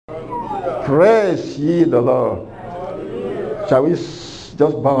Praise ye the Lord. Shall we just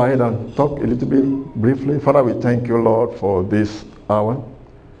bow our head and talk a little bit briefly? Father, we thank you, Lord, for this hour.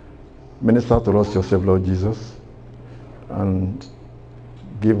 Minister to us yourself, Lord Jesus, and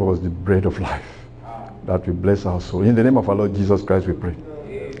give us the bread of life that will bless our soul. In the name of our Lord Jesus Christ, we pray.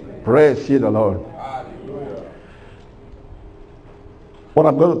 Praise ye the Lord. What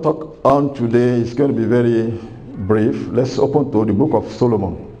I'm going to talk on today is going to be very brief. Let's open to the book of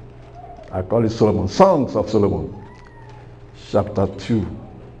Solomon. I call it Solomon. Songs of Solomon. Chapter 2.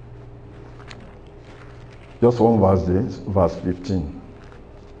 Just one verse there, verse 15.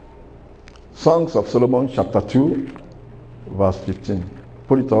 Songs of Solomon, chapter 2, verse 15.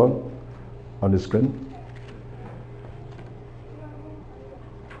 Put it on the screen.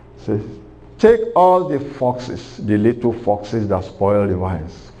 It says, take all the foxes, the little foxes that spoil the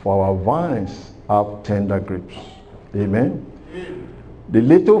vines, for our vines have tender grapes. Amen. The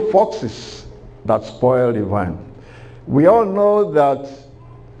little foxes that spoil the vine. We all know that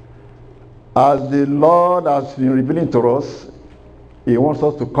as the Lord has been revealing to us, He wants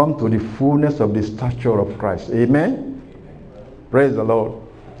us to come to the fullness of the stature of Christ. Amen? Praise the Lord.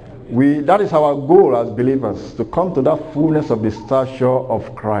 That is our goal as believers, to come to that fullness of the stature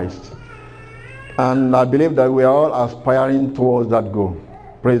of Christ. And I believe that we are all aspiring towards that goal.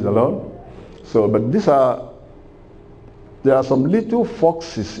 Praise the Lord. So, but there are some little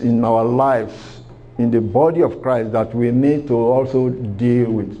foxes in our lives, in the body of Christ, that we need to also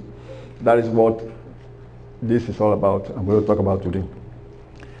deal with. That is what this is all about. I'm going to talk about today.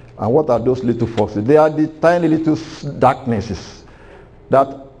 And what are those little foxes? They are the tiny little darknesses that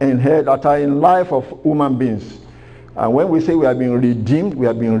are in life of human beings. And when we say we have been redeemed, we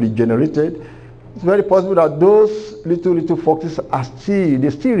have been regenerated, it's very possible that those little foxes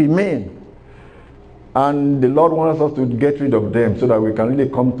still remain. And the Lord wants us to get rid of them so that we can really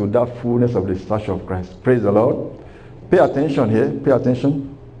come to that fullness of the stature of Christ. Praise the Lord. Pay attention here. Pay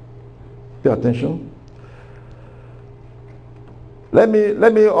attention. Pay attention. Let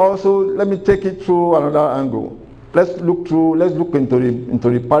me take it through another angle. Let's look into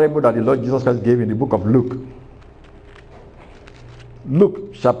the parable that the Lord Jesus Christ gave in the book of Luke.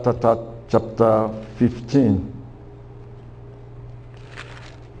 Luke chapter 15.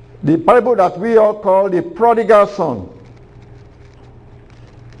 The parable that we all call the prodigal son.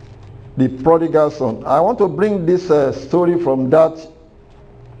 The prodigal son. I want to bring this story from that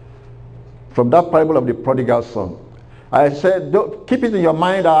parable of the prodigal son. I said, keep it in your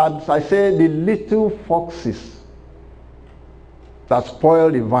mind as I say, the little foxes that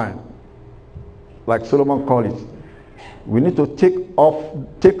spoil the vine, like Solomon called it. We need to take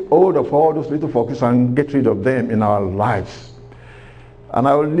hold of all those little foxes and get rid of them in our lives. And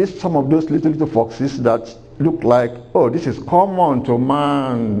I will list some of those little foxes that look like, oh, this is common to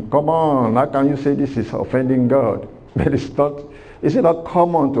man. Come on, how can you say this is offending God? But it's not. Is it not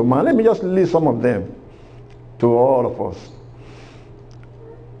common to man? Let me just list some of them to all of us.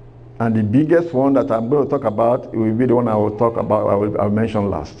 And the biggest one that I'm going to talk about will be the one I will mention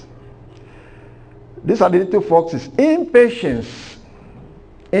last. These are the little foxes. Impatience.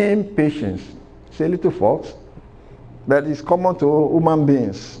 Say little fox. That is common to human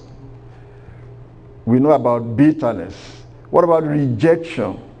beings. We know about bitterness. What about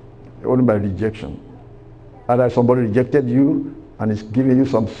rejection? What about rejection? Either somebody rejected you and is giving you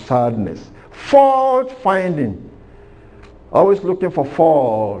some sadness. Fault finding. Always looking for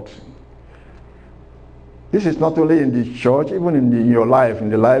fault. This is not only in the church, even in your life, in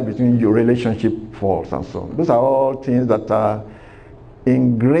the life between your relationship faults and so on. Those are all things that are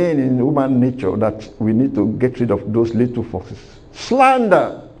ingrained in human nature that we need to get rid of those little foxes.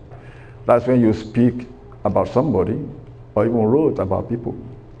 Slander. That's when you speak about somebody or even wrote about people.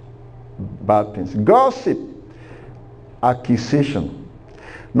 Bad things. Gossip. Accusation.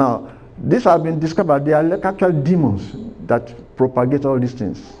 Now, these have been discovered. They are like actual demons that propagate all these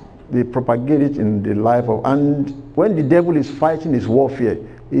things. They propagate it in the life of, and when the devil is fighting his warfare,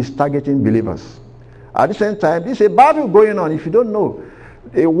 he's targeting believers. At the same time, there's a battle going on. If you don't know,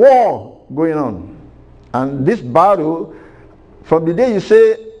 a war going on. And this battle, from the day you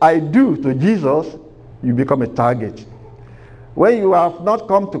say, I do to Jesus, you become a target. When you have not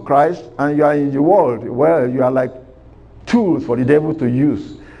come to Christ and you are in the world, well, you are like tools for the devil to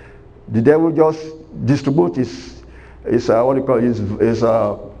use. The devil just distributes his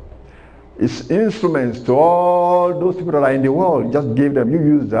instruments to all those people that are in the world. Just give them, you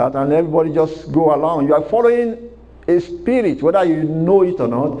use that, and everybody just go along. You are following a spirit, whether you know it or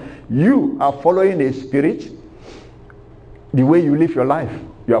not. You are following a spirit. The way you live your life,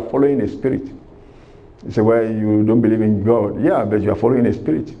 you are following a spirit. You say, well, you don't believe in God. Yeah, but you are following a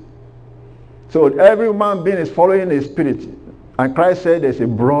spirit. So every human being is following a spirit. And Christ said there's a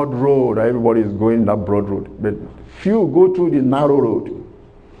broad road. Everybody is going that broad road. But few go through the narrow road.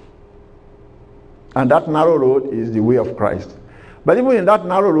 And that narrow road is the way of Christ. But even in that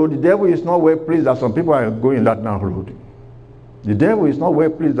narrow road, the devil is not well pleased that some people are going that narrow road. The devil is not well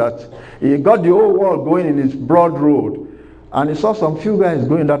pleased that he got the whole world going in his broad road. And he saw some few guys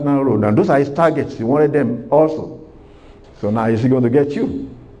going that narrow road. And those are his targets. He wanted them also. So now is he going to get you?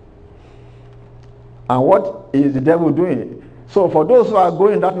 And what is the devil doing? So for those who are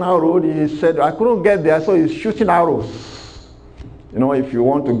going that narrow road, he said, I couldn't get there, so he's shooting arrows. You know, if you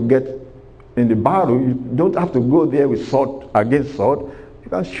want to get in the battle, you don't have to go there with sword against sword. You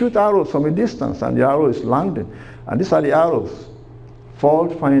can shoot arrows from a distance, and the arrow is landing. And these are the arrows.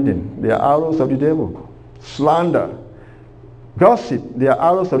 Fault finding, they are arrows of the devil. Slander, gossip, they are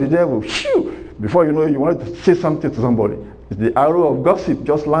arrows of the devil. Shoo! Before you know it, you wanted to say something to somebody. It's the arrow of gossip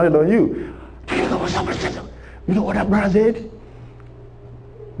just landed on you. Do you know what somebody said? You know what that brother said?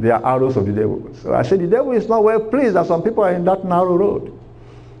 They are arrows of the devil. So I said the devil is not well pleased that some people are in that narrow road.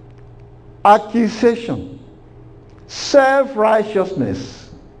 Accusation, self-righteousness.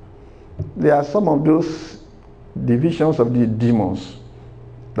 There are some of those divisions of the demons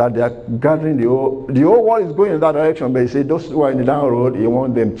that they are gathering. The whole world is going in that direction, but he said those who are in the narrow road, he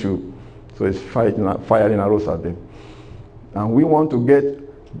wants them to. So he's firing arrows at them. And we want to get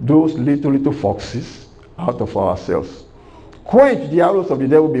those little foxes out of ourselves. Quench the arrows of the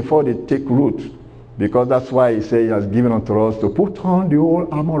devil before they take root, because that's why he said he has given unto us to put on the whole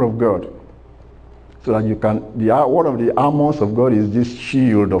armor of God, so that you can. One of the armors of God is this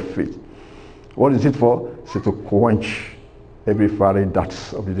shield of faith. What is it for? It's to quench every fiery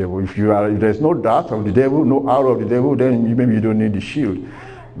darts of the devil. If there's no dart of the devil, no arrow of the devil, then maybe you don't need the shield.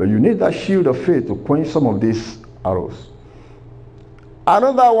 But you need that shield of faith to quench some of these arrows.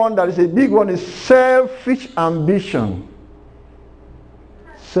 Another one that is a big one is selfish ambition.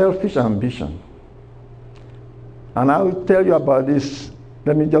 Selfish ambition. And I will tell you about this.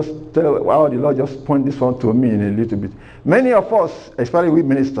 Let me just tell how the Lord just point this one to me in a little bit. Many of us, especially we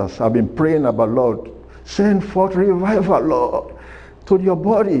ministers, have been praying about, Lord, send forth revival, Lord, to your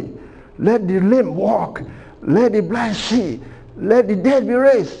body. Let the lame walk. Let the blind see. Let the dead be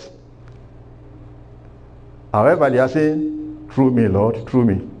raised. However, they are saying, through me, Lord, through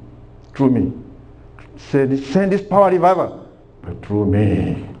me, through me. Send this power revival. But through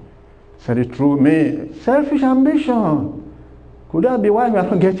me. Send it through me. Selfish ambition. Could that be why we are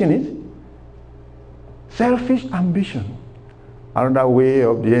not getting it? Selfish ambition. Another way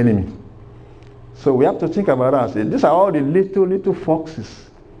of the enemy. So we have to think about us. These are all the little foxes.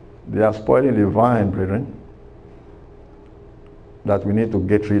 They are spoiling the vine, brethren, that we need to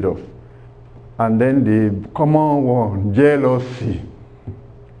get rid of. And then the common one, jealousy.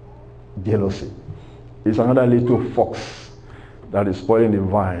 Jealousy is another little fox that is spoiling the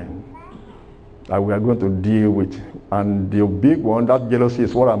vine that we are going to deal with. And the big one, that jealousy,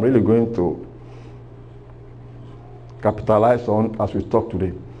 is what I'm really going to capitalize on as we talk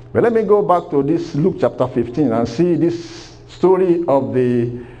today. But let me go back to this Luke chapter 15 and see this story of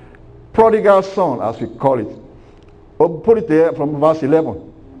the prodigal son, as we call it. Put it there from verse 11.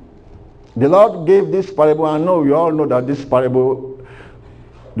 The Lord gave this parable. I know you all know that this parable,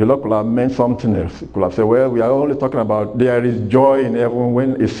 the Lord could have meant something else. He could have said, well, we are only talking about there is joy in heaven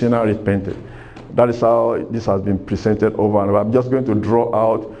when a sinner repented. That is how this has been presented over and over. I'm just going to draw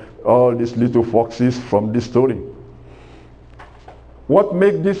out all these little foxes from this story. What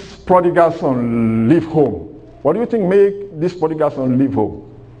made this prodigal son leave home? What do you think made this prodigal son leave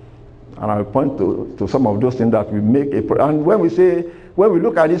home? And I'll point to some of those things that we make and when we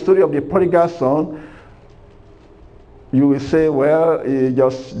look at the story of the prodigal son, you will say, well, he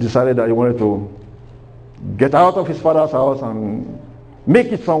just decided that he wanted to get out of his father's house and make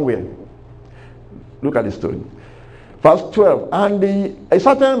it somewhere. Look at the story. Verse 12, a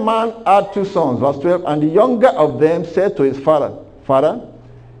certain man had 2 sons. Verse 12, and the younger of them said to his father, Father,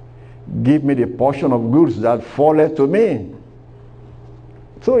 give me the portion of goods that falleth to me.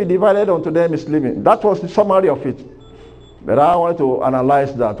 So he divided unto them his living. That was the summary of it. But I wanted to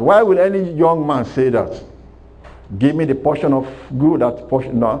analyze that. Why will any young man say that? Give me the portion of good, that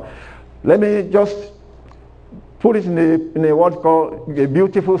portion. No. Let me just put it in a word called a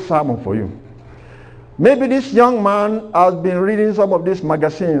beautiful sermon for you. Maybe this young man has been reading some of these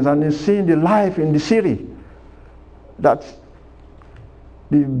magazines and is seeing the life in the city. That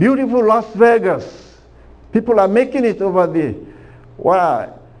the beautiful Las Vegas, people are making it over there. Why?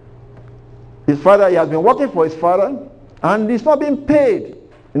 His father, he has been working for his father and he's not being paid.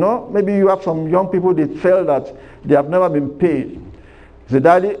 You know, maybe you have some young people that felt that they have never been paid. He said,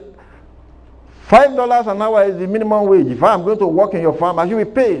 Daddy, $5 an hour is the minimum wage. If I'm going to work in your farm, I should be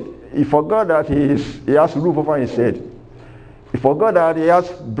paid. He forgot that he has roof over his head. He forgot that he has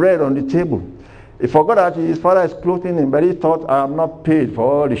bread on the table. He forgot that his father is clothing him, but he thought, I'm not paid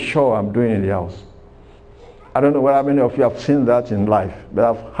for all the chore I'm doing in the house. I don't know whether many of you have seen that in life, but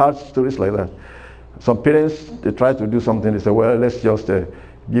I've heard stories like that. Some parents, they try to do something, they say, well, let's just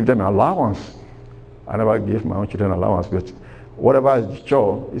give them allowance. I never gave my own children allowance, but whatever is the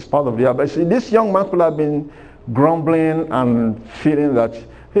chore is part of the house. But see, this young man could have been grumbling and feeling that,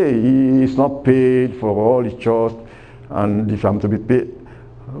 hey, he is not paid for all the chores, and if I'm to be paid,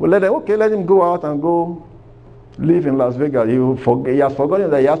 well, let him go out and go live in Las Vegas. He has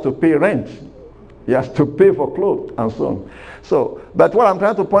forgotten that he has to pay rent. He has to pay for clothes and so on. So, but what I'm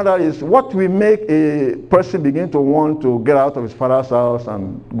trying to point out is what will make a person begin to want to get out of his father's house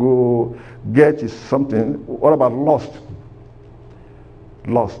and go get is something. What about lust?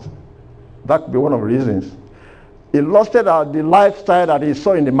 Lust. That could be one of the reasons. He lusted at the lifestyle that he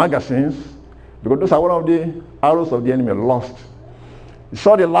saw in the magazines, because those are one of the arrows of the enemy, lust. He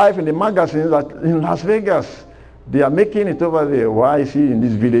saw the life in the magazines that in Las Vegas, they are making it over there. Why is he in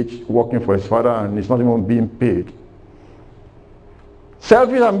this village working for his father and he's not even being paid?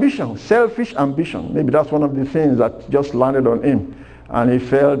 Selfish ambition. Maybe that's one of the things that just landed on him. And he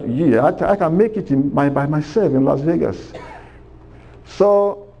felt, yeah, I can make it by myself in Las Vegas.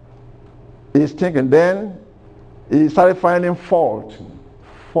 So he's thinking, then he started finding fault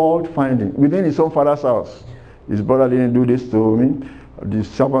finding within his own father's house. His brother didn't do this to me. The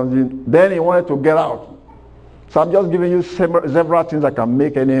servant didn't. Then he wanted to get out. So I'm just giving you several things that can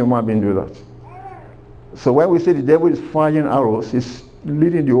make any human being do that. So when we say the devil is firing arrows, he's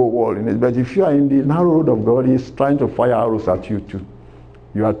leading the whole world in it. But if you are in the narrow road of God, he's trying to fire arrows at you too.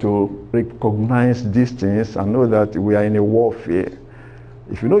 You have to recognize these things and know that we are in a warfare.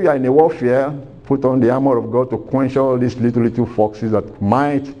 If you know you are in a warfare, put on the armor of God to quench all these little foxes that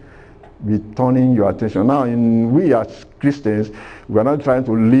might be turning your attention. Now, we as Christians, we are not trying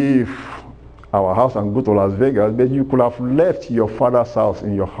to leave our house and go to Las Vegas, but you could have left your father's house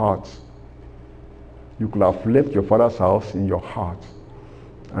in your heart. You could have left your father's house in your heart.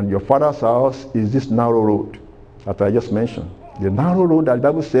 And your father's house is this narrow road that I just mentioned. The narrow road that the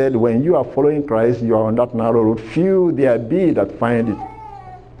Bible said, when you are following Christ, you are on that narrow road. Few there be that find it.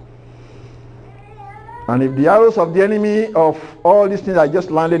 And if the arrows of the enemy of all these things I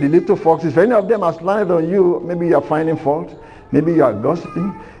just landed, the little foxes, if any of them has landed on you, maybe you are finding fault, maybe you are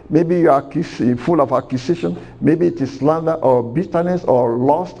gossiping, maybe you are full of accusation, maybe it is slander or bitterness or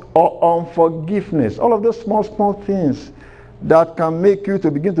lust or unforgiveness. All of those small things that can make you to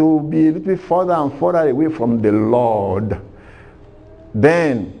begin to be a little bit further and further away from the Lord.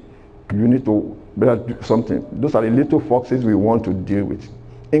 Then you need to do something. Those are the little foxes we want to deal with,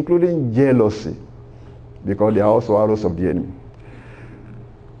 including jealousy, because they are also arrows of the enemy.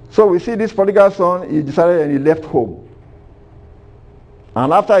 So we see this prodigal son, he decided and he left home.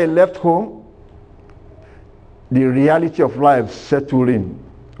 And after he left home, the reality of life settled in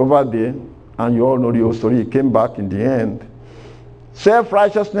over there, and you all know the whole story. He came back in the end.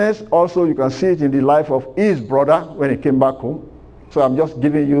 Self-righteousness, also you can see it in the life of his brother when he came back home. So I'm just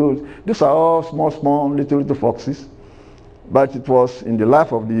giving you, these are all small, little foxes. But it was in the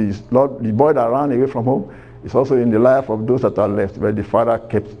life of the boy that ran away from home. It's also in the life of those that are left, where the father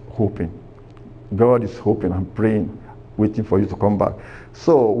kept hoping. God is hoping and praying, waiting for you to come back.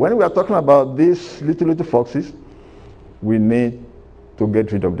 So when we are talking about these little foxes, we need to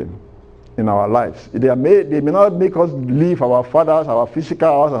get rid of them in our lives. They may not make us leave our father's, our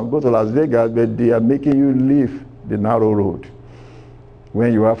physical house and go to Las Vegas, but they are making you leave the narrow road.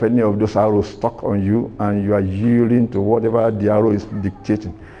 When you have any of those arrows stuck on you and you are yielding to whatever the arrow is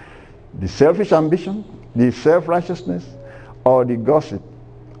dictating. The selfish ambition, the self-righteousness, or the gossip,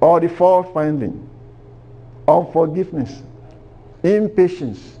 or the fault finding, unforgiveness,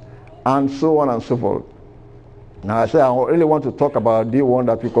 impatience, and so on and so forth. Now I say I really want to talk about the one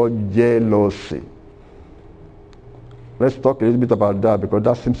that we call jealousy. Let's talk a little bit about that, because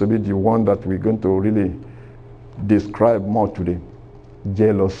that seems to be the one that we're going to really describe more today.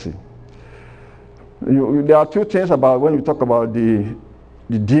 Jealousy. There are two things about when we talk about the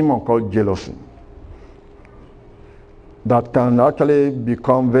demon called jealousy that can actually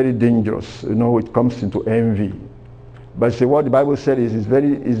become very dangerous. It comes into envy. But see, what the Bible said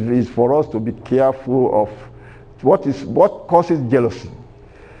is for us to be careful of what causes jealousy.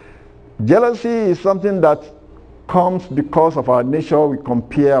 Jealousy is something that comes because of our nature. We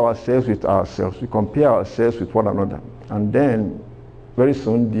compare ourselves with ourselves. We compare ourselves with one another. And then very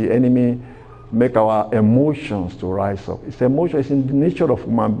soon the enemy make our emotions to rise up. It's in the nature of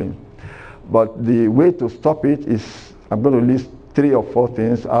human being. But the way to stop it is, I'm going to list 3 or 4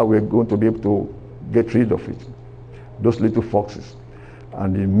 things how we're going to be able to get rid of it. Those little foxes.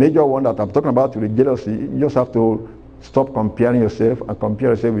 And the major one that I'm talking about with jealousy, you just have to stop comparing yourself and compare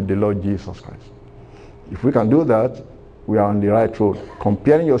yourself with the Lord Jesus Christ. If we can do that, we are on the right road.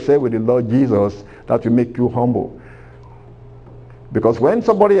 Comparing yourself with the Lord Jesus, that will make you humble. Because when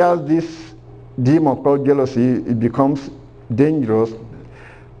somebody has this demon called jealousy, it becomes dangerous,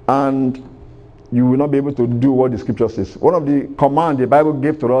 and you will not be able to do what the scripture says. One of the commands the Bible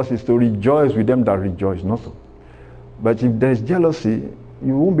gave to us is to rejoice with them that rejoice, not so. But if there is jealousy,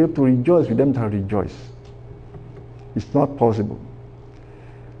 you won't be able to rejoice with them that rejoice. It's not possible.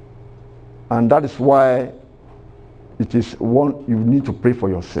 And that is why it is one you need to pray for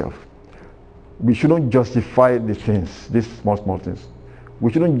yourself. We shouldn't justify the things, these small things.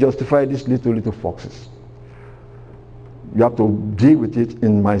 We shouldn't justify these little foxes. You have to deal with it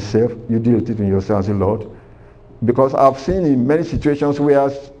in myself. You deal with it in yourself and say, Lord. Because I've seen in many situations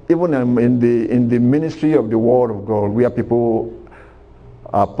where, even in the ministry of the Word of God, where people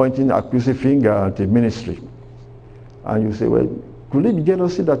are pointing accusing finger at the ministry. And you say, well, could it be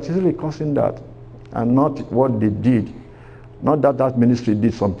jealousy that is really causing that? And not what they did. Not that ministry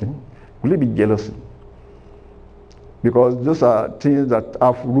did something. Could it be jealousy? Because those are things that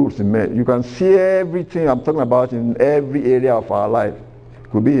have roots in men. You can see everything I'm talking about in every area of our life.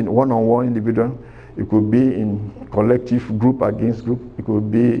 It could be in one-on-one individual. It could be in collective, group against group. It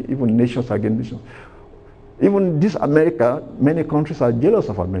could be even nations against nations. Even this America, many countries are jealous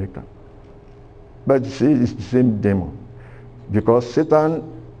of America. But you see, it's the same demon. Because Satan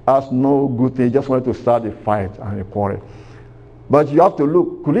has no good thing. He just wanted to start a fight and a quarrel. But you have to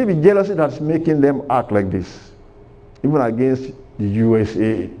look, could it be jealousy that's making them act like this? Even against the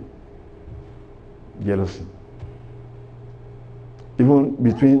USA, jealousy. Even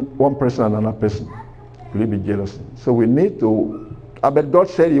between one person and another person, could it be jealousy? So we need to, but God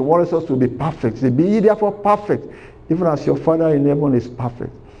said He wants us to be perfect. He said, be ye therefore perfect, even as your Father in heaven is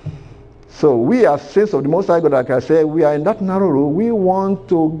perfect. So we as saints of the Most High God, like I said, we are in that narrow road. We want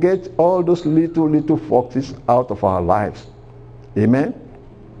to get all those little foxes out of our lives. Amen?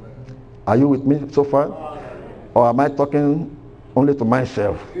 Are you with me so far? Or am I talking only to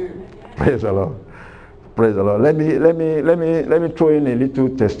myself? Praise the Lord. Praise the Lord. Let me throw in a little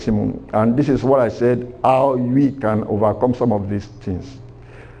testimony. And this is what I said, how we can overcome some of these things.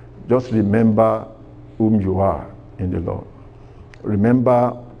 Just remember whom you are in the Lord.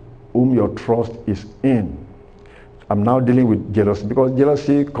 Remember whom your trust is in. I'm now dealing with jealousy, because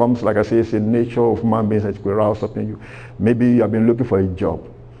jealousy comes, like I say, it's a nature of human beings that will rouse up in you. Maybe you have been looking for a job.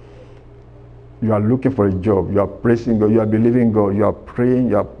 You are looking for a job. You are praising God. You are believing God. You are praying.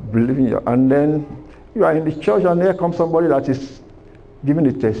 You are believing. And then you are in the church, and there comes somebody that is giving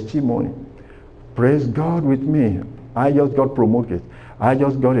a testimony. Praise God with me. I just got promoted. I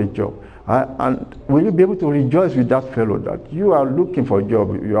just got a job. And will you be able to rejoice with that fellow that you are looking for a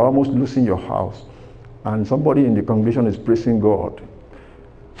job? You are almost losing your house. And somebody in the congregation is praising God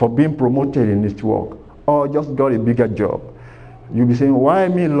for being promoted in this work, or just got a bigger job. You'll be saying, why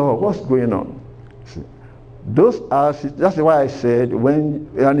me, Lord? What's going on? See, that's why I said,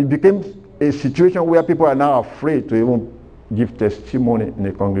 and it became a situation where people are now afraid to even give testimony in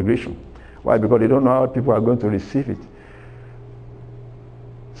a congregation. Why? Because they don't know how people are going to receive it.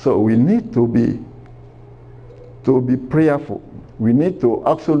 So we need to be prayerful. We need to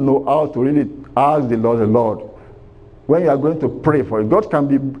also know how to really ask the Lord, when you are going to pray for it. God can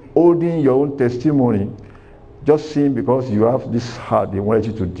be holding your own testimony, just seeing because you have this heart He wanted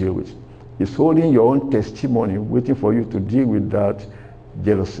you to deal with. He's holding your own testimony, waiting for you to deal with that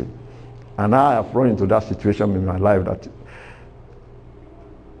jealousy. And I have run into that situation in my life that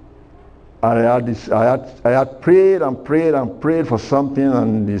I had prayed and prayed and prayed for something,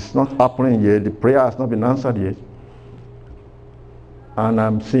 and it's not happening yet. The prayer has not been answered yet. And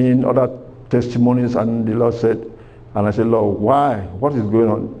I'm seeing other testimonies, and the Lord said, and I said, Lord, why? What is going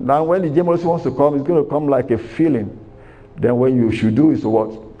on? Now when the jealousy wants to come, it's going to come like a feeling. Then what you should do is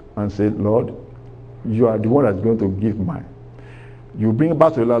what? And say, Lord, you are the one that's going to give mine. You bring it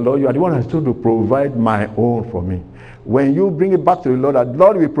back to the Lord, you are the one that's going to provide my own for me. When you bring it back to the Lord, that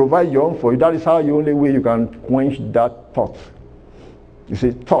Lord will provide your own for you. That is how the only way you can quench that thought. You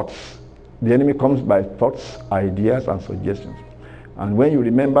see, thoughts. The enemy comes by thoughts, ideas, and suggestions. And when you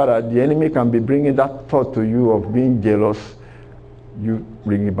remember that the enemy can be bringing that thought to you of being jealous, you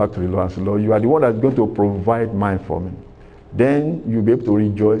bring it back to the Lord and say, Lord, you are the one that's going to provide mine for me. Then you'll be able to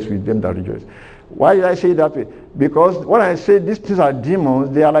rejoice with them that rejoice. Why did I say it that way? Because when I say these things are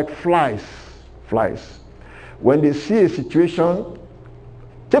demons, they are like flies. Flies. When they see a situation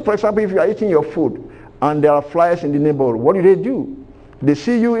Take, for example, if you are eating your food and there are flies in the neighborhood, what do? They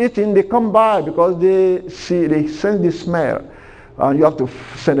see you eating, they come by because they sense the smell, and you have to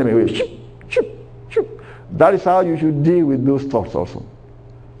send them away. Shoop, shoop, shoop. That is how you should deal with those thoughts also.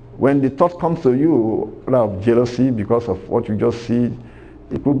 When the thought comes to you of jealousy because of what you just see,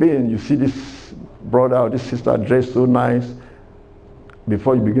 it could be you see this brother or this sister dressed so nice,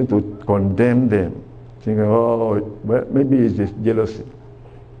 before you begin to condemn them, thinking, oh, well, maybe it's just jealousy.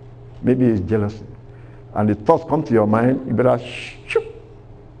 Maybe it's jealousy. And the thoughts come to your mind, you better shoot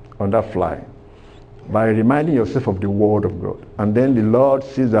on that fly by reminding yourself of the word of God. And then the Lord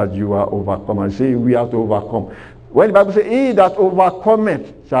sees that you are overcome and say, we have to overcome. When the Bible says, he that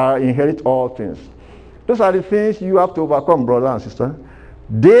overcometh shall inherit all things. Those are the things you have to overcome, brother and sister.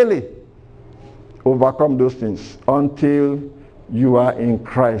 Daily overcome those things until you are in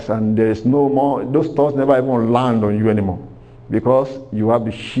Christ and there is no more, those thoughts never even land on you anymore because you have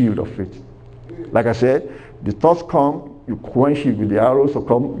the shield of faith. Like I said, the thoughts come, you quench it. With the arrows that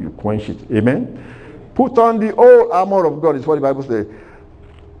come, you quench it. Amen? Put on the whole armor of God is what the Bible says.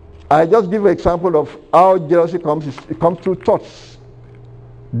 I just give an example of how jealousy comes. It comes through thoughts.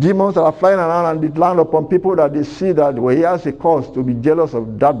 Demons that are flying around and they land upon people that they see that well, he has a cause to be jealous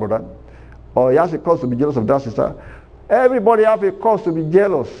of that brother or he has a cause to be jealous of that sister. Everybody has a cause to be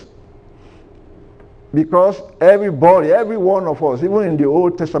jealous. Because every one of us, even in the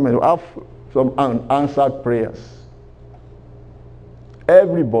Old Testament, have some unanswered prayers.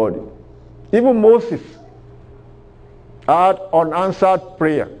 Everybody. Even Moses had unanswered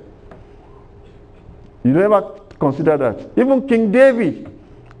prayer. You never consider that. Even King David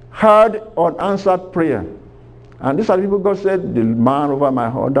had unanswered prayer. And these are the people God said, the man over my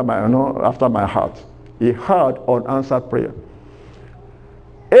heart, after my heart. He had unanswered prayer.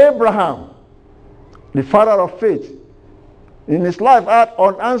 Abraham, the father of faith, in his life had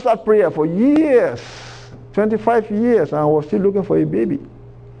unanswered prayer for years, 25 years, and was still looking for a baby.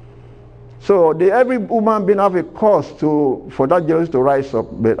 So every woman being have a cause for that jealousy to rise up,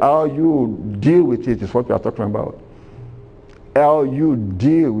 but how you deal with it is what we are talking about. How you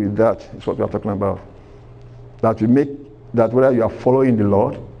deal with that is what we are talking about. That you make that whether you are following the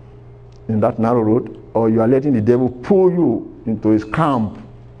Lord in that narrow road, or you are letting the devil pull you into his camp,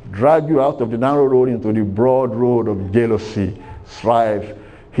 drag you out of the narrow road into the broad road of jealousy, strife,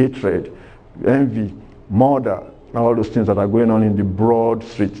 hatred, envy, murder, and all those things that are going on in the broad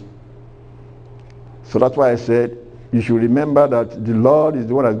street. So that's why I said you should remember that the Lord is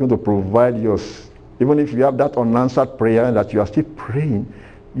the one that's going to provide yours. Even if you have that unanswered prayer and that you are still praying,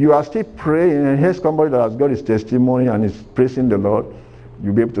 and here's somebody that has got his testimony and is praising the Lord,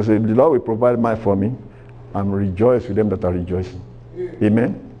 you'll be able to say, the Lord will provide mine for me and rejoice with them that are rejoicing.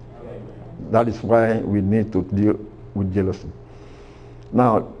 Amen? That is why we need to deal with jealousy.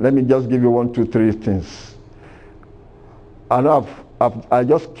 Now, let me just give you 1, 2, 3 things. I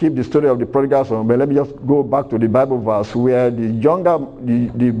just keep the story of the prodigal son, but let me just go back to the Bible verse where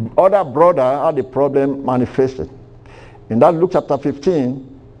the other brother had the problem manifested. In that Luke chapter 15,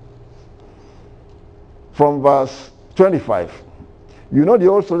 from verse 25. You know the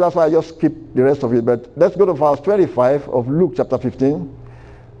old story, that's why I just keep the rest of it, but let's go to verse 25 of Luke chapter 15.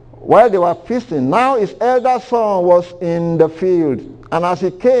 While they were feasting, now his elder son was in the field, and as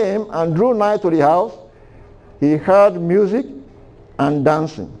he came and drew nigh to the house, he heard music and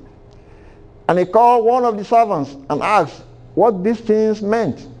dancing. And he called one of the servants and asked what these things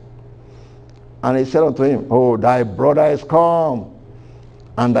meant. And he said unto him, oh, thy brother is come,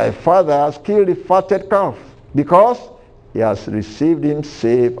 and thy father has killed the fatted calf, because he has received him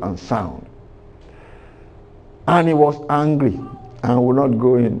safe and sound. And he was angry and would not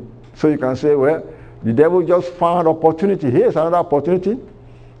go in. So you can say, well, the devil just found opportunity. Here's another opportunity.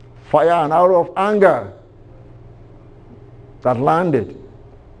 Fire an arrow of anger that landed.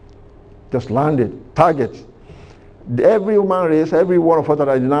 Just landed. Target. Every human race, every one of us that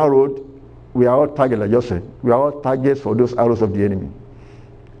are in our road, we are all targets, like I just said. We are all targets for those arrows of the enemy.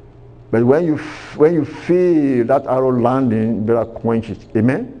 But when you feel that arrow landing, you better quench it.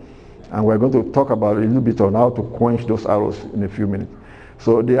 Amen? And we're going to talk about a little bit on how to quench those arrows in a few minutes.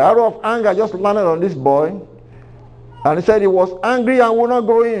 So the arrow of anger just landed on this boy, and he said he was angry and would not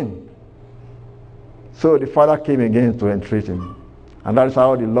go in. So the father came again to entreat him. And that is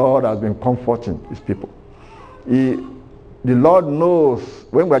how the Lord has been comforting his people. The Lord knows,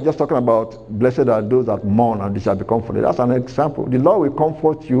 when we're just talking about blessed are those that mourn and they shall be comforted. That's an example. The Lord will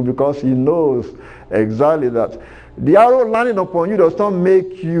comfort you because he knows exactly that the arrow landing upon you does not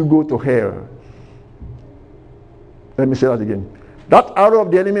make you go to hell. Let me say that again. That arrow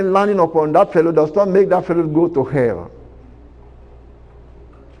of the enemy landing upon that fellow does not make that fellow go to hell.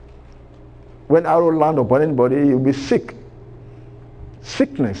 when arrow land upon anybody, you'll be sick.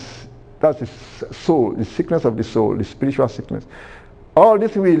 Sickness. That's the soul, the sickness of the soul, the spiritual sickness. All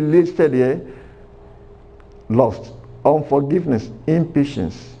this we listed here: lust, unforgiveness,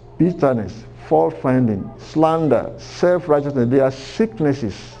 impatience, bitterness, fault finding, slander, self-righteousness. They are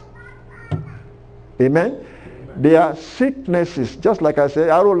sicknesses. Amen? They are sicknesses. Just like I said,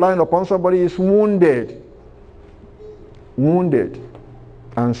 arrow lying upon somebody is wounded. Wounded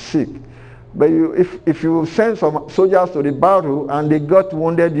and sick. But if you send some soldiers to the battle and they got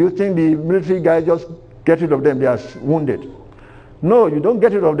wounded, you think the military guys just get rid of them? They are wounded. No, you don't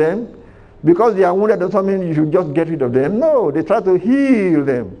get rid of them. Because they are wounded doesn't mean you should just get rid of them. No, they try to heal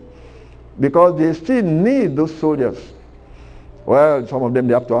them. Because they still need those soldiers. Well, some of them,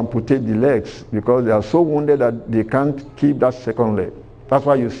 they have to amputate the legs because they are so wounded that they can't keep that second leg. That's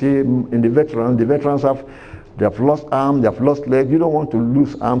why you see in the veterans they have lost arms, they have lost legs. You don't want to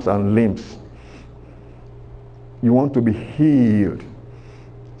lose arms and limbs. You want to be healed.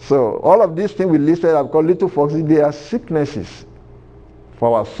 So all of these things we listed, I've called little foxes, they are sicknesses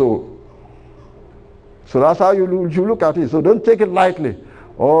for our soul. So that's how you look at it. So don't take it lightly.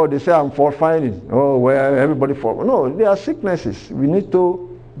 Oh, they say I'm fault finding. Oh, well, everybody fault. No, they are sicknesses. We need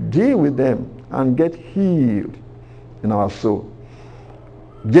to deal with them and get healed in our soul.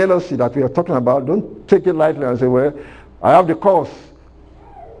 Jealousy that we are talking about, don't take it lightly and say, well, I have the cause.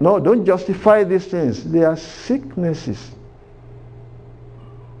 No, don't justify these things. They are sicknesses.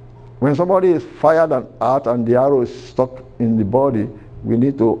 When somebody is fired out and the arrow is stuck in the body, we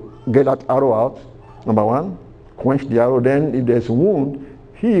need to get that arrow out. Number one, quench the arrow. Then if there's a wound,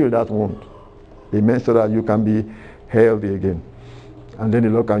 heal that wound. Amen. So that you can be healthy again. And then the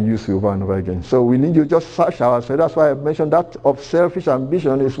Lord can use you over and over again. So we need to just search ourselves. That's why I mentioned that of selfish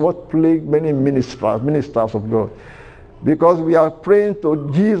ambition is what plagued many ministers of God. Because we are praying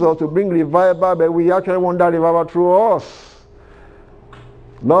to Jesus to bring revival, but we actually want that revival through us.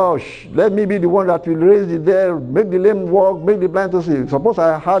 No, let me be the one that will raise the dead, make the lame walk, make the blind to see. Suppose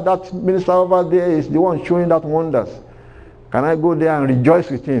I had that minister over there is the one showing that wonders. Can I go there and rejoice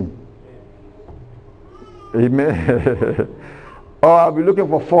with him? Amen. Or I'll be looking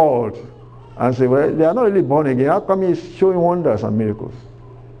for fault and say, well, they are not really born again. How come he's showing wonders and miracles?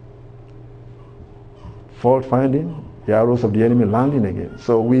 Fault finding, the arrows of the enemy landing again.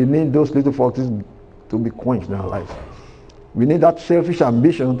 So we need those little foxes to be quenched in our lives. We need that selfish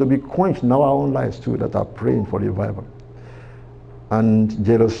ambition to be quenched in our own lives too, that are praying for revival. And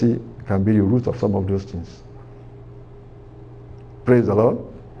jealousy can be the root of some of those things. Praise the Lord.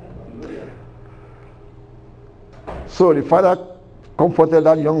 So the father comforted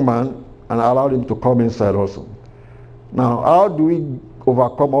that young man and allowed him to come inside also. Now, how do we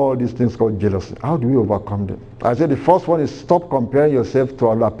overcome all these things called jealousy? How do we overcome them? I said the first one is stop comparing yourself to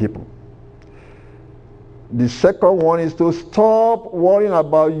other people. The second one is to stop worrying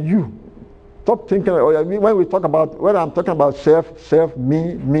about you. Stop thinking, when I'm talking about self,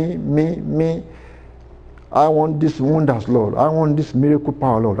 me, I want this wonders, Lord. I want this miracle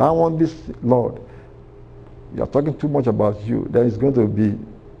power, Lord. I want this, Lord. You're talking too much about you. Then it's going to be,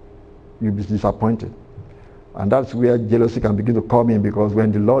 you'll be disappointed. And that's where jealousy can begin to come in, because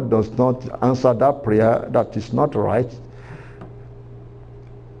when the Lord does not answer that prayer, that is not right,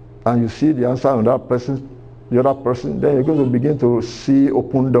 and you see the answer on that person, the other person, then you're going to begin to see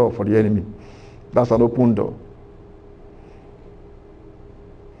open door for the enemy. That's an open door.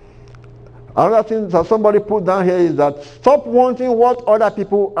 Another thing that somebody put down here is that stop wanting what other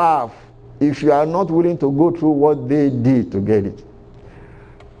people have if you are not willing to go through what they did to get it.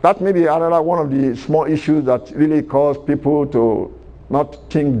 That may be another one of the small issues that really cause people to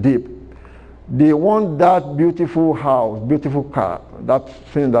not think deep. They want that beautiful house, beautiful car, that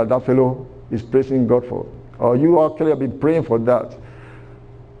thing that fellow is praising God for. Or you actually have been praying for that.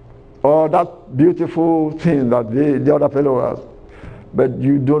 Or that beautiful thing that the other fellow has. But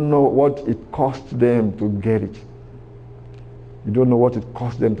you don't know what it cost them to get it. You don't know what it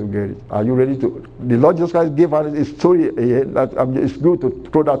cost them to get it. Are you ready to? The Lord Jesus Christ gave us a story here that it's good to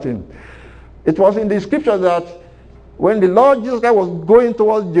throw that in. It was in the scripture that when the Lord Jesus Christ was going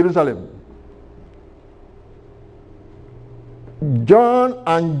towards Jerusalem, John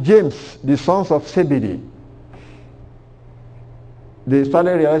and James, the sons of Zebedee, they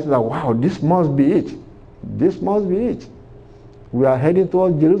started realizing that, wow, this must be it. This must be it. We are heading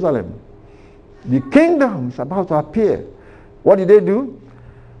towards Jerusalem. The kingdom is about to appear. What did they do?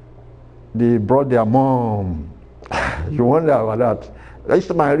 They brought their mom. You wonder about that. Each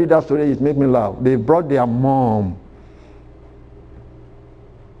time I read that story, it made me laugh. They brought their mom.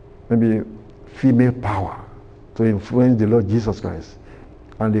 Maybe female power to influence the Lord Jesus Christ.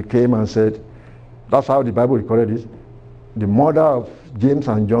 And they came and said, That's how the Bible recorded it. The mother of James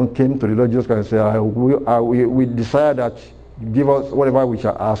and John came to the Lord Jesus Christ and said, we desire that you give us whatever we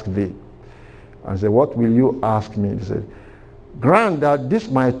shall ask thee. And said, what will you ask me? He said, grant that these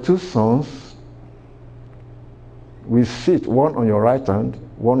my two sons will sit, one on your right hand,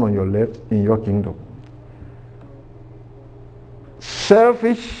 one on your left, in your kingdom.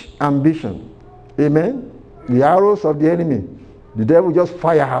 Selfish ambition. Amen? The arrows of the enemy. The devil just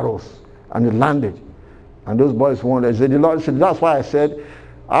fire arrows and it landed. And those boys wondered. The Lord said, that's why I said,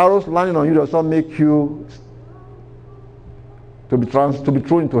 arrows landing on you does not make you to be thrown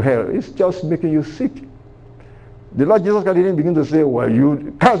into hell. It's just making you sick. The Lord Jesus Christ didn't begin to say, well,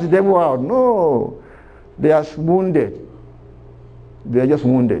 you cast the devil out. No. They are wounded. They are just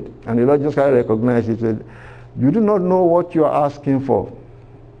wounded. And the Lord Jesus Christ recognized it. He said, you do not know what you are asking for.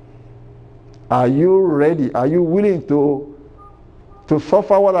 Are you ready? Are you willing to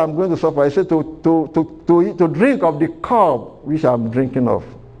suffer what I'm going to suffer? I said to drink of the cup which I'm drinking of.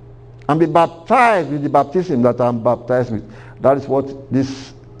 And be baptized with the baptism that I'm baptized with. That is what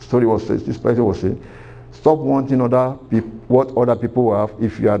this story was saying. This person was saying. Stop wanting what other people have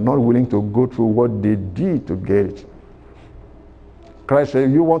if you are not willing to go through what they did to get it. Christ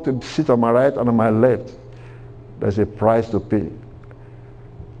said, you want to sit on my right and on my left. There's a price to pay.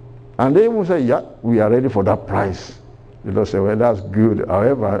 And they even say, yeah, we are ready for that price. The Lord said, well, that's good.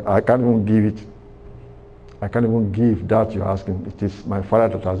 However, I can't even give it. I can't even give that you're asking. It is my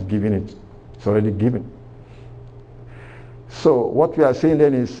Father that has given it. It's already given. So what we are saying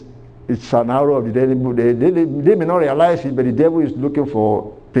then is, it's an arrow of the devil. They may not realize it, but the devil is looking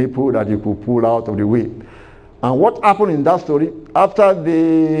for people that he could pull out of the way. And what happened in that story, after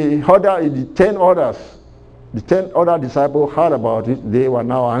the 10 other disciples heard about it, they were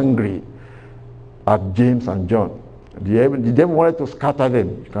now angry at James and John. The devil wanted to scatter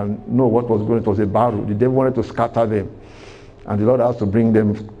them. You can know what was going on. It was a battle. The devil wanted to scatter them. And the Lord has to bring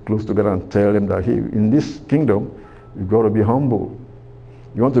them close together and tell them that, hey, in this kingdom, you've got to be humble.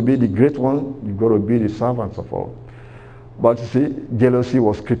 You want to be the great one, you've got to be the servants of all. But you see, jealousy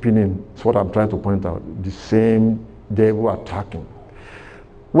was creeping in. That's what I'm trying to point out. The same devil attacking.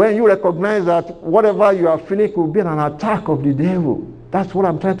 When you recognize that whatever you are feeling could be an attack of the devil, that's what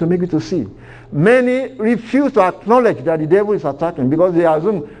I'm trying to make you to see. Many refuse to acknowledge that the devil is attacking because they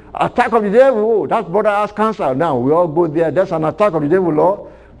assume, attack of the devil, oh, that brother has cancer. Now we all go there, that's an attack of the devil, Lord.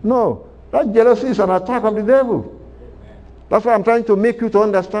 No, that jealousy is an attack of the devil. That's what I'm trying to make you to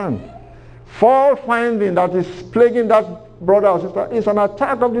understand. Fault finding that is plaguing that brother or sister is an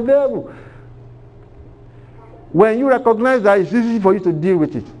attack of the devil. When you recognize that, it's easy for you to deal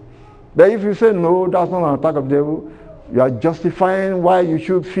with it. But if you say, no, that's not an attack of the devil, you are justifying why you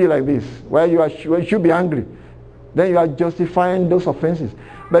should feel like this, why you should be angry. Then you are justifying those offenses.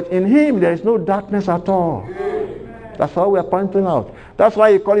 But in him, there is no darkness at all. That's how we are pointing out. That's why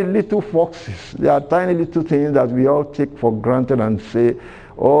you call it little foxes. They are tiny little things that we all take for granted and say,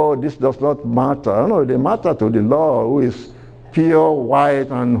 oh, this does not matter. No, they matter to the Lord, who is pure, white,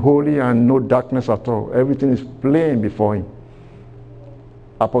 and holy, and no darkness at all. Everything is plain before him.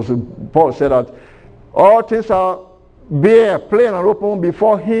 Apostle Paul said that all things are bare, plain, and open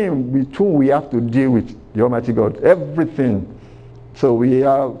before him, with whom we have to deal with, the Almighty God. Everything. So we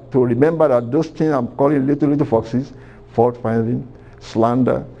have to remember that those things I'm calling little foxes, fault finding,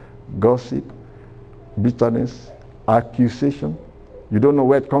 slander, gossip, bitterness, accusation. You don't know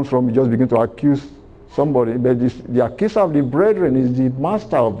where it comes from, you just begin to accuse somebody. But the accuser of the brethren is the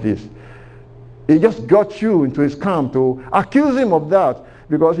master of this. He just got you into his camp to accuse him of that.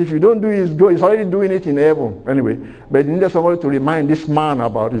 Because if you don't do his good, he's already doing it in heaven anyway. But you need somebody to remind this man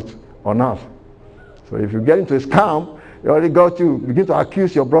about it on earth. So if you get into his camp, he already got you, begin to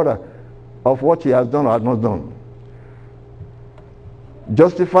accuse your brother of what he has done or has not done.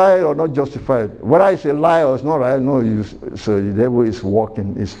 Justified or not justified. Whether it's a lie or it's not right, no, so the devil is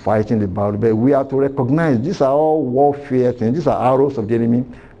working, is fighting the battle. But we have to recognize these are all warfare things. These are arrows of the enemy.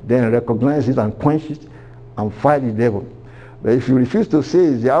 Then recognize it and quench it and fight the devil. But if you refuse to say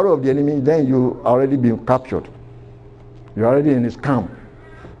it's the arrow of the enemy, then you already been captured. You're already in his camp.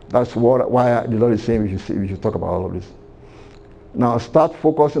 That's why the Lord is saying we should talk about all of this. Now start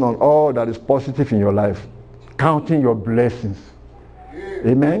focusing on all that is positive in your life. Counting your blessings.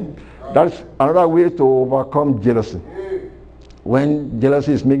 Amen? That's another way to overcome jealousy. When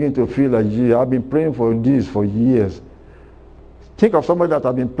jealousy is making you feel like, gee, I've been praying for this for years. Think of somebody that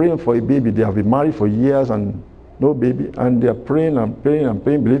have been praying for a baby. They have been married for years and no baby. And they are praying and praying and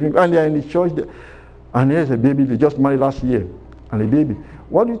praying, believing. And they are in the church. And there's a baby. They just married last year. And a baby.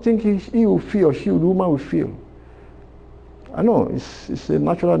 What do you think he will feel or the woman will feel? I know, it's a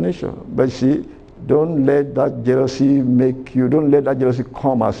natural nature. But see, Don't let that jealousy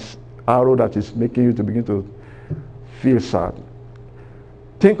come as arrow that is making you to begin to feel sad.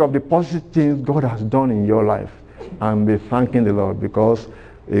 Think of the positive things God has done in your life and be thanking the Lord, because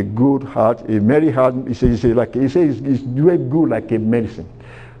a good heart, a merry heart, he says it's doing good like a medicine.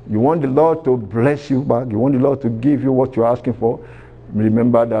 You want the Lord to bless you back. You want the Lord to give you what you're asking for.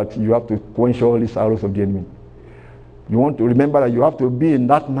 Remember that you have to quench all these arrows of the enemy. You want to remember that you have to be in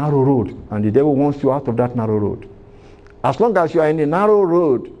that narrow road, and the devil wants you out of that narrow road. As long as you are in the narrow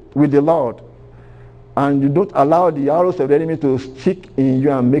road with the Lord, and you don't allow the arrows of the enemy to stick in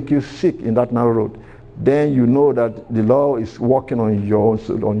you and make you sick in that narrow road, then you know that the Lord is working on your own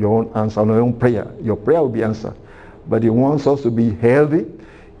answer, on your own prayer. Your prayer will be answered. But He wants us to be healthy.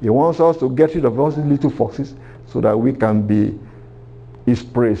 He wants us to get rid of those little foxes so that we can be His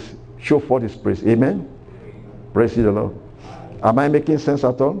praise, show forth His praise. Amen? Praise the Lord. Am I making sense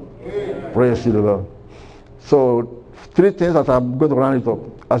at all? Amen. Praise the Lord. So, 3 things that I'm going to round it up.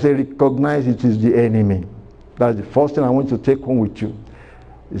 I say, recognize it is the enemy. That's the first thing I want you to take home with you.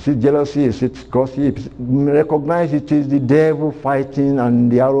 Is it jealousy? Is it gossip? Recognize it is the devil fighting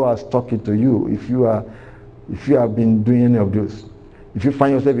and the arrow is talking to you. If you have been doing any of those, if you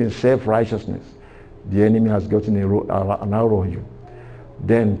find yourself in self-righteousness, the enemy has gotten an arrow on you.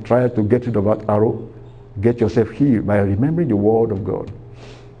 Then try to get rid of that arrow. Get yourself healed by remembering the word of God.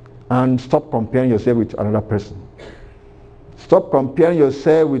 And stop comparing yourself with another person. Stop comparing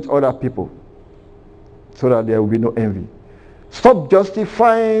yourself with other people so that there will be no envy. Stop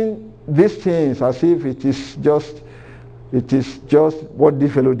justifying these things as if it is just what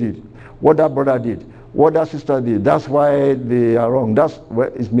this fellow did, what that brother did, what that sister did. That's why they are wrong.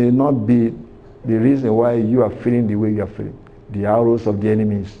 It may not be the reason why you are feeling the way you are feeling. The arrows of the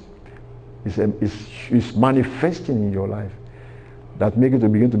enemy is manifesting in your life that make you to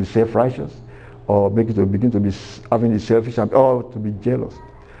begin to be self-righteous, or make you to begin to be having the selfish, or to be jealous.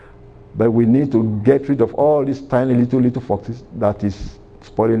 But we need to get rid of all these tiny little foxes that is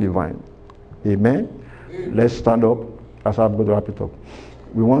spoiling the vine. Amen? Let's stand up as I'm going to wrap it up.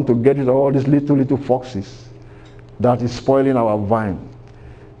 We want to get rid of all these little foxes that is spoiling our vine.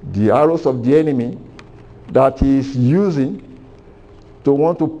 The arrows of the enemy that he is using to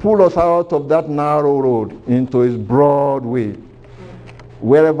want to pull us out of that narrow road into his broad way.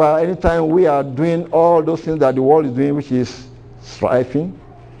 Wherever, anytime we are doing all those things that the world is doing, which is striving,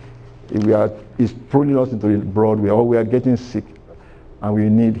 is pulling us into the broad way, or we are getting sick and we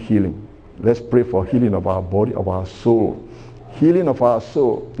need healing. Let's pray for healing of our body, of our soul. Healing of our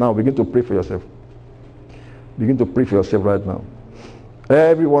soul. Now begin to pray for yourself. Begin to pray for yourself right now.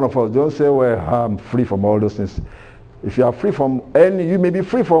 Every one of us, don't say, well, I'm free from all those things. If you are free from you may be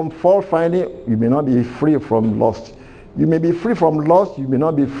free from fault finding, you may not be free from lust. You may be free from lust, you may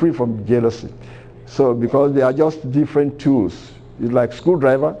not be free from jealousy. So, because they are just different tools. It's like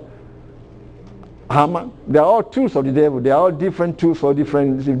screwdriver, hammer. They are all tools of the devil. They are all different tools for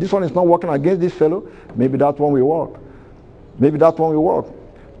different. If this one is not working against this fellow, maybe that one will work. Maybe that one will work.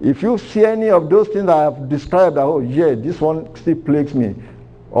 If you see any of those things that I have described, this one still plagues me,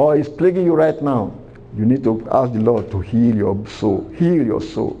 or is plaguing you right now, you need to ask the Lord to heal your soul. Heal your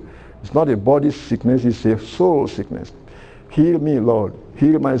soul. It's not a body sickness, it's a soul sickness. Heal me, Lord.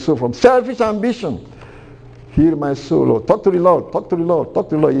 Heal my soul from selfish ambition. Heal my soul, Lord. Talk to the Lord. Talk to the Lord. Talk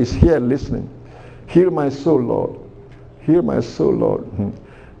to the Lord. He's here listening. Heal my soul, Lord. Heal my soul, Lord.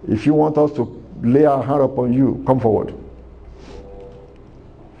 If you want us to lay our hand upon you, come forward.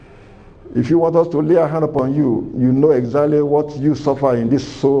 If you want us to lay our hand upon you, you know exactly what you suffer in this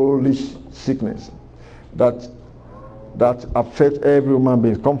soulish sickness that affects every human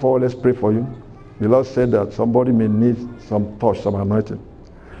being. Come forward, let's pray for you. The Lord said that somebody may need some touch, some anointing.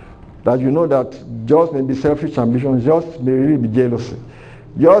 That you know that yours may be selfish ambition, yours may really be jealousy.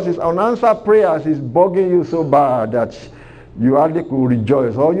 Yours is unanswered prayers is bugging you so bad that you hardly could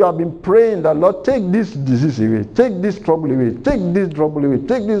rejoice. Or you have been praying that, Lord, take this disease away, take this trouble away, take this trouble away,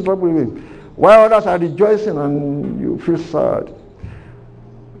 take this trouble away. While others are rejoicing and you feel sad.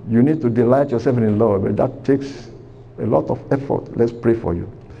 You need to delight yourself in the Lord, but that takes a lot of effort. Let's pray for you.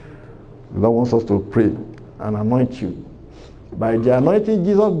 The Lord wants us to pray and anoint you. By the anointing,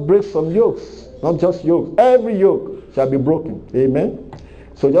 Jesus breaks some yokes, not just yokes. Every yoke shall be broken. Amen.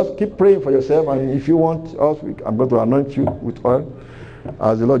 So just keep praying for yourself, and if you want us, I'm going to anoint you with oil,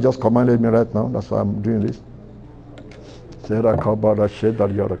 as the Lord just commanded me right now. That's why I'm doing this.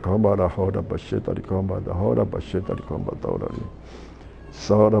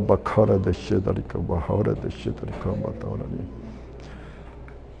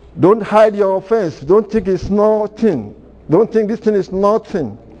 Don't hide your offense. Don't think it's nothing. Don't think this thing is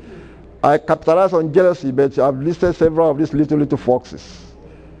nothing. I capitalize on jealousy, but I've listed several of these little foxes.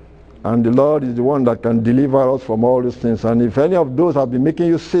 And the Lord is the one that can deliver us from all these things. And if any of those have been making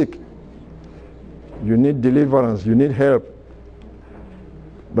you sick, you need deliverance, you need help.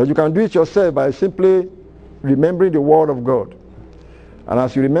 But you can do it yourself by simply remembering the Word of God. And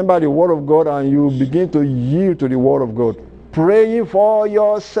as you remember the Word of God and you begin to yield to the Word of God, praying for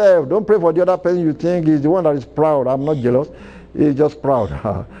yourself. Don't pray for the other person you think is the one that is proud. I'm not jealous. He's just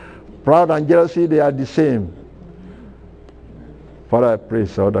proud. Proud and jealousy, they are the same. Father, I pray,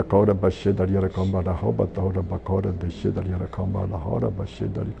 so the Koda Bashid that you're combat, the Hobart, the Bakoda, the shit that you're combat, the Hoda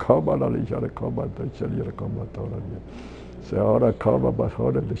Bashid that you combat, the combat, the shit you're combat. Say, Hoda cover, but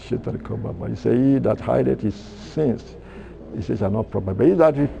Hoda the shit that you combat. But you say, he that hideth his sins, he says, shall not prosper. But he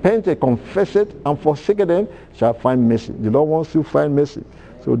that repenteth, confesseth, and forsaketh them, shall find mercy. The Lord wants you to find mercy.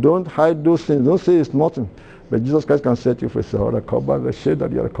 So don't hide those things. Don't say it's nothing. But Jesus Christ can set you free. Say, Hoda cover, the shit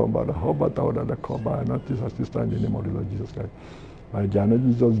that you're combat, the Hobart, the cover, and not this assistant in the name of the Lord Jesus Christ. By the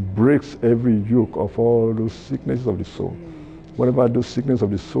anointing, Jesus breaks every yoke of all those sicknesses of the soul. Whatever those sicknesses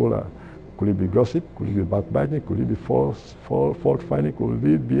of the soul are, could it be gossip? Could it be backbiting? Could it be fault finding? Could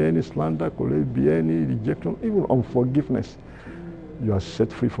it be any slander? Could it be any rejection? Even unforgiveness? You are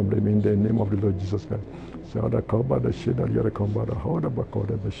set free from them in the name of the Lord Jesus Christ. Say, Hoda Koba, the shade that you're combat, the Hoda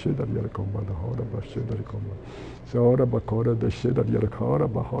Bakoda, the shade that you're combat, the Hoda Bashid that you combat. Say, Hoda Bakoda, the shade that you're Hoda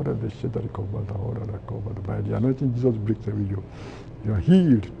Bahoda, the shade that you combat, the Hoda Bakoda. By the anointing, Jesus breaks every yoke. You are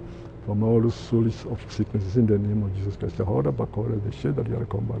healed from all those souls of sicknesses in the name of Jesus Christ. The Hoda Bakoda, the shade that you're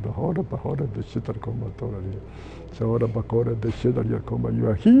combat, the Hoda Bahoda, the shade that you combat. Say, Hoda Bakoda, the shade that you're combat. You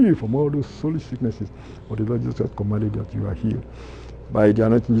are healed from all those soulish sicknesses. But the Lord Jesus Christ commanded that you are healed. By the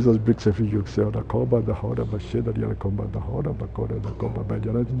anointing, Jesus breaks every yoke. Say, the Koba, the Hoda, the shade that you're combat, the Hoda Bakoda, the Koba. By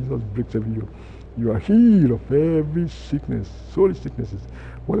the anointing, Jesus breaks every yoke. You are healed of every sickness, soulish sicknesses,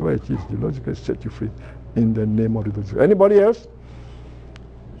 whatever it is. The Lord Jesus Christ set you free in the name of the Lord. Anybody else?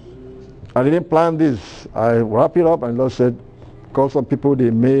 I didn't plan this. I wrap it up and the Lord said, call some people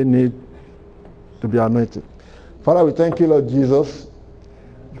they may need to be anointed. Father, we thank you, Lord Jesus.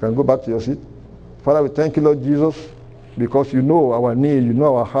 You can go back to your seat. Father, we thank you, Lord Jesus, because you know our need, you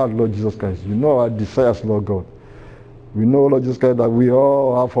know our heart, Lord Jesus Christ. You know our desires, Lord God. We know, Lord Jesus Christ, that we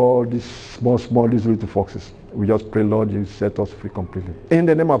all have all these small, these little foxes. We just pray, Lord, you set us free completely. In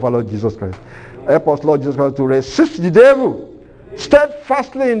the name of our Lord Jesus Christ. Help us, Lord Jesus Christ, to resist the devil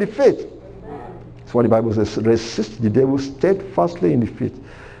steadfastly in the faith. That's what the Bible says. Resist the devil steadfastly in the faith.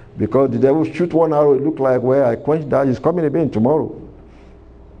 Because the devil shoot one arrow, it look like where I quench that, he's coming again tomorrow.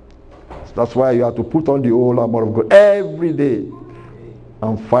 So that's why you have to put on the whole armor of God every day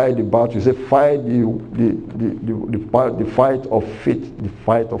and fight the battle. You say fight the fight of faith. The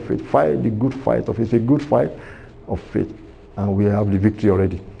fight of faith. Fight the good fight of faith. It's a good fight of faith. And we have the victory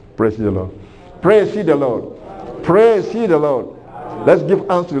already. Praise the Lord. Praise the Lord. Praise the Lord. Let's give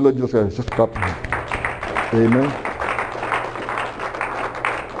thanks to the Lord Jesus Christ. Just clap. Amen.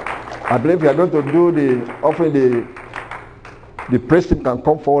 I believe we are going to do the offering. The praise team can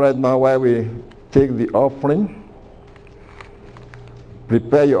come forward right now while we take the offering.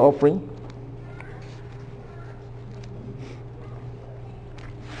 Prepare your offering.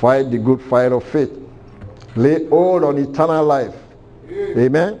 Fight the good fight of faith. Lay hold on eternal life.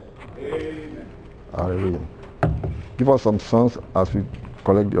 Amen. Amen. Hallelujah. Give us some songs as we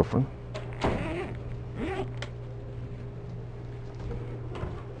collect the offering.